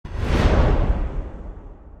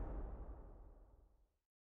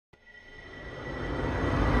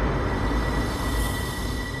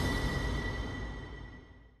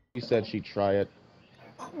She said she'd try it.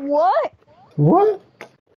 What? What?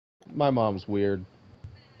 My mom's weird.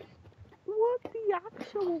 What the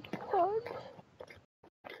actual fudge?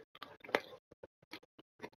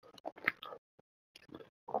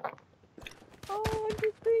 Oh, what do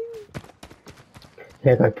you think?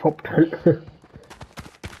 There go Prop Hunt.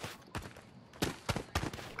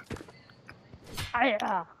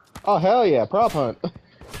 Aya! Oh hell yeah, prop hunt.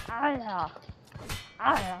 Aya!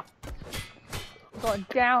 Aya! Go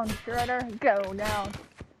down, Shredder. Go down.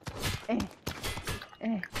 Eh.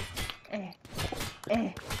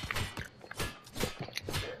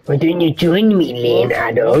 Why don't you join me,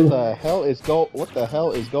 Leonardo? What the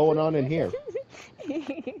hell is going on in here?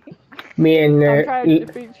 Me and I'm trying to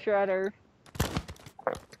defeat Shredder.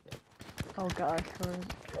 Oh gosh,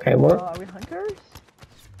 okay, what? are we hunters?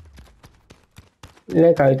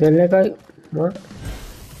 Let go. What?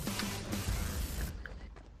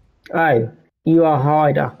 Oh, you are a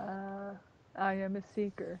hider. I am a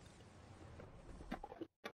seeker.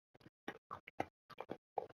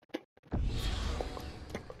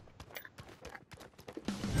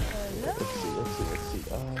 Hello? Let's see.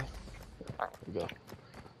 Here we go.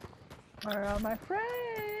 Where are my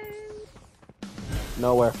friends?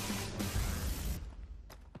 Nowhere.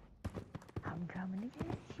 I'm coming to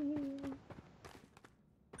get you.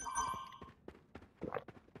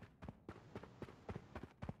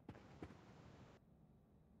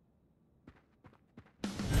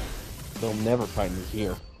 They'll never find me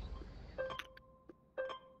here.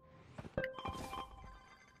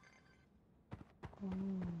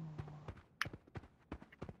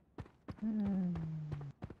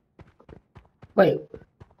 Wait.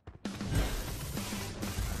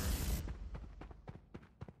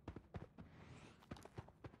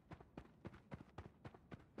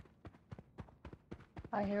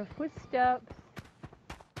 I hear footsteps.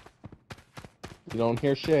 You don't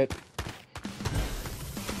hear shit.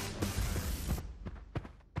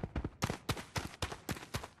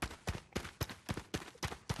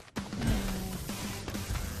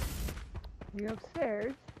 You're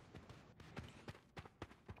upstairs.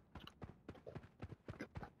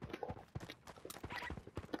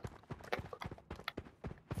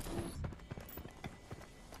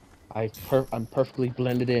 I'm perfectly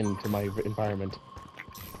blended into my environment.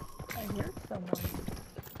 I hear someone.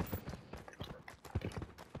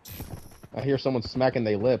 I hear someone smacking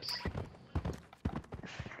their lips.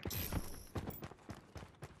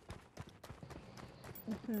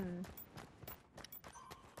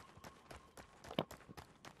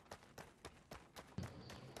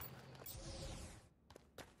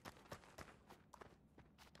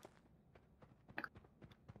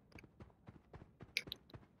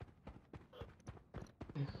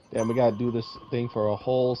 Damn, we gotta do this thing for a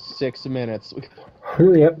whole 6 minutes.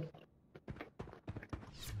 Yep.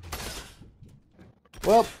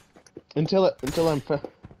 Well, until I'm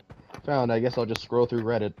found, I guess I'll just scroll through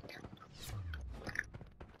Reddit.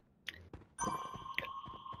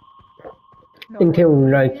 Until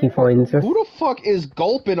Loki finds us. Who the fuck is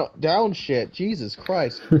gulping down shit? Jesus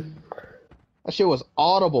Christ. That shit was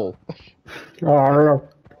audible. Oh, I don't know.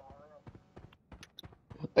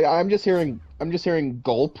 Like, I'm just hearing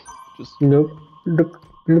gulp. Just Nope. Look.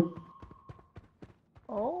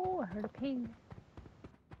 Oh, I heard a ping.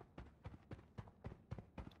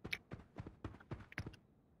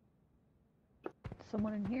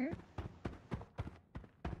 Someone in here?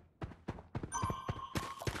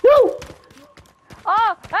 No!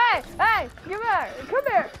 Oh, hey, come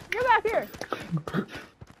here, get back here.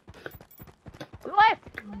 Left.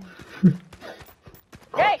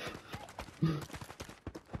 Hey.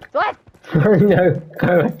 Left. No, go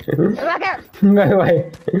away. Get back here. Go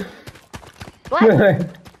away. Go Left. away.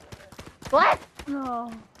 Left.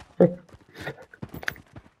 No.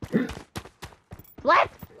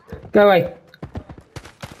 Left. Go away.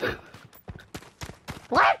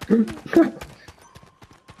 Left.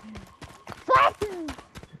 Left.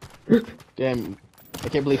 damn. I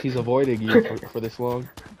can't believe he's avoiding you for this long.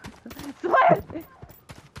 Left.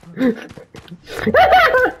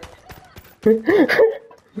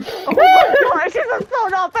 Oh my gosh, this is so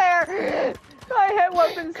not fair! My hit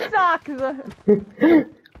weapon sucks!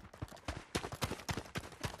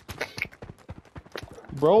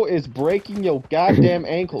 Bro is breaking your goddamn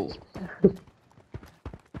ankles.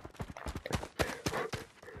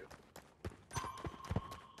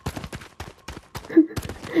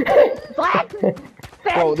 What?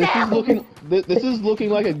 Bro, this is looking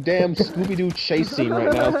like a damn Scooby-Doo chase scene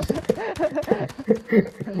right now.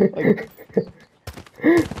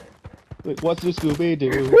 Like, What's the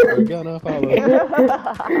Scooby-Doo? We're gonna follow.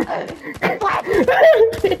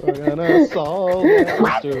 We're gonna solve that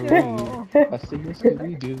mystery. I see a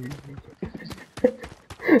Scooby-Doo.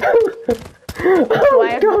 Oh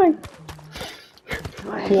my god!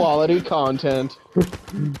 Quality content.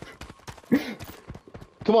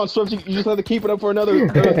 Come on, Swift, you just have to keep it up for another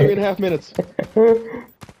 3.5 minutes.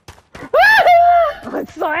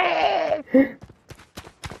 Sorry!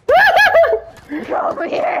 Come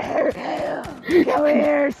here! Come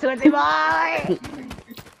here, Swifty boy!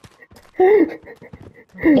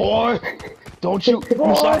 Boy! Don't you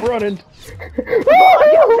stop running! Boy,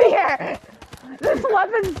 come here! This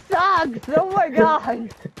weapon sucks! Oh my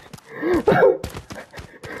god!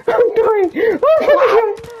 I'm dying!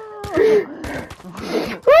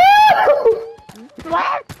 Oh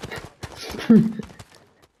What?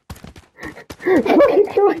 my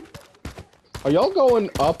god! Are y'all going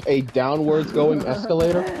up a downwards going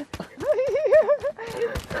escalator?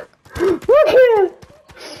 Look here!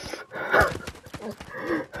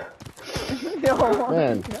 No.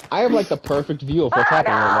 Man, I have like the perfect view of what's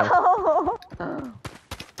happening right now. No.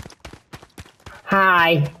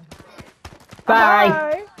 Hi. Bye.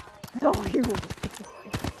 Hi. No, you.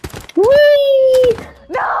 Whee!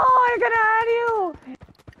 No, I'm gonna add you.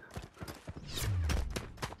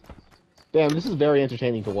 Damn, this is very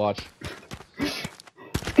entertaining to watch.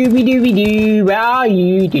 Scooby Dooby Doo, where are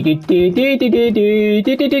you? Do do do do do do do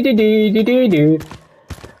do do do do do do do.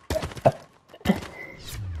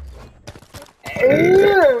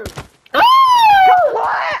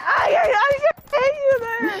 What? I just hit you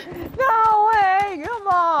there. No way. Come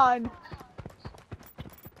on.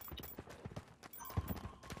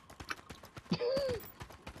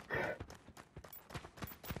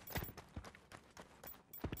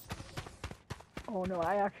 Oh no,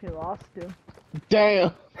 I actually lost him.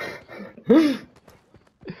 Damn!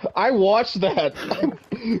 I watched that.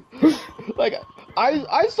 Like,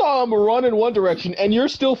 I saw him run in one direction, and you're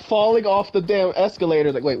still falling off the damn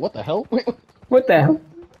escalator. Like, wait, what the hell? What the hell?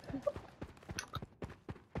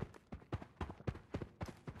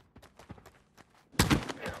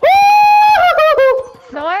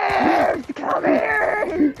 Swift, come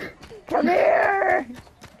here! Come here!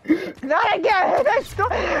 Not again! I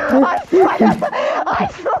swear!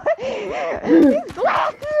 He's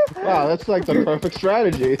left! Wow, that's like the perfect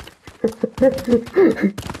strategy.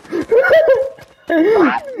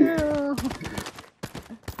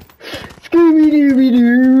 Scooby Dooby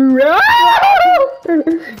Doo!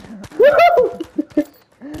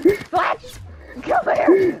 What? Come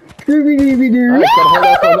here! Scooby Dooby Doo! Alright, gotta hold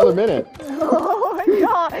out for another minute. Oh my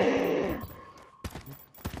god!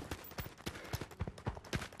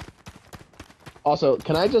 Also,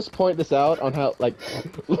 can I just point this out on how, like,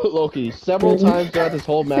 Loki, several times throughout this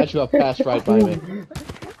whole match you have passed right by me.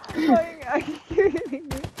 Are you kidding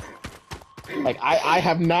me? Like, I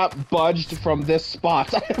have not budged from this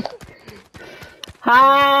spot.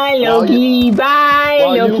 Hi, Loki! Bye,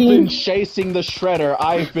 While you've been Loki! chasing the shredder,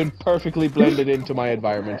 I've been perfectly blended into my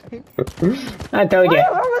environment. I told you.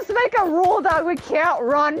 I must make a rule that we can't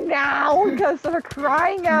run now because we're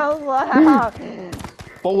crying out loud.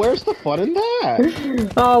 But where's the fun in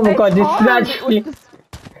that? Oh my god, this is hard actually... with this-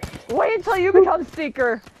 Wait until you become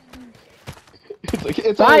Seeker.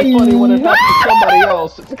 It's only funny when it happens to somebody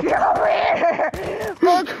else. Come here!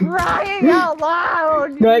 We're crying out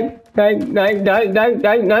loud! No.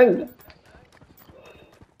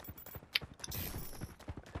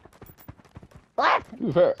 What? To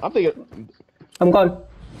be fair, I'm thinking, I'm gone.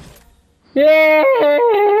 Yeah!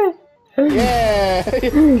 yeah!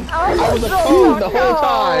 I was a cone the whole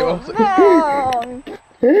time.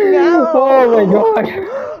 No! Oh my god!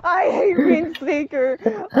 I hate being Seeker.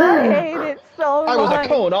 I hate it so much. I was a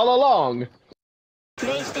cone all along.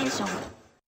 PlayStation